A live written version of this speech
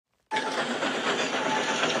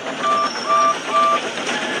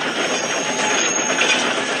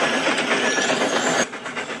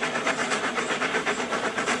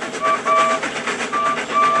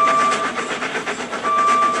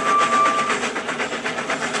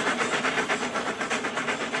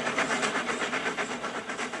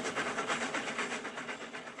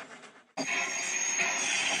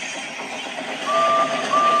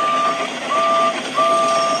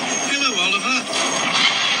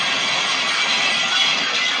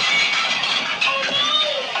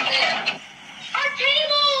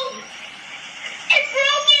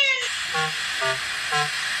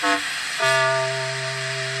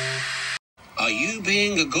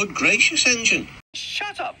good gracious, Engine.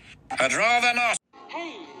 Shut up. I'd rather not.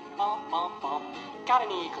 Hey, got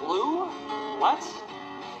any glue? What?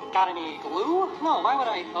 Got any glue? No, why would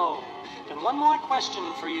I? Oh, then one more question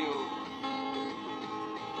for you.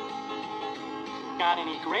 Got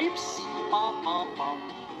any grapes?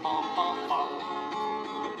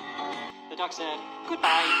 The duck said,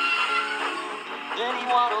 goodbye. Then he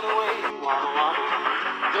waddled away, waddle, waddle.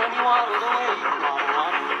 Then he waddled away, waddle,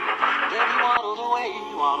 waddle. Then he waddled away,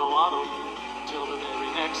 waddle, waddle. Till the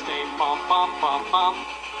very next day, bum, bum, bum, bum.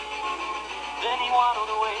 Then he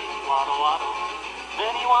waddled away, waddle, waddle.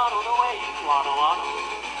 Then he waddled away, waddle, waddle.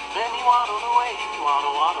 Then he waddled away,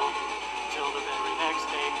 waddle, waddle. Till the very next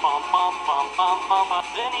day, bum, bum, bum, bum, bum, bum.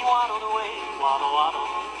 Then he waddled away, waddle,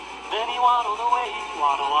 waddle. Then he waddled away,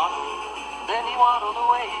 waddle, waddle. Then he waddled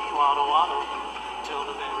away, waddle, waddle. Till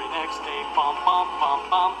the very next day, bum, bum, bum,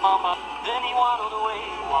 bum, bum, bum. Then he waddled away,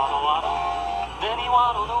 waddle, waddle. Then he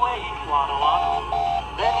waddled away, waddle, waddle.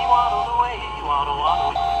 Then he waddled away, waddle,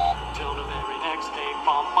 waddle. Till the very next day,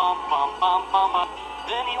 bum, bum, bum, bum, bum, bum.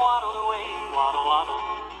 Then he waddled away, waddle, waddle.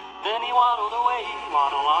 Then he waddled away,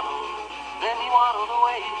 waddle, waddle. Then he waddled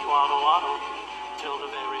away, waddle, waddle. Till the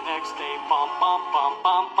very next day, bum, bum, bum,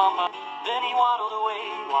 bum, bum, bum. Then he waddled away,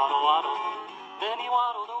 waddle, waddle. Then he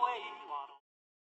waddled away.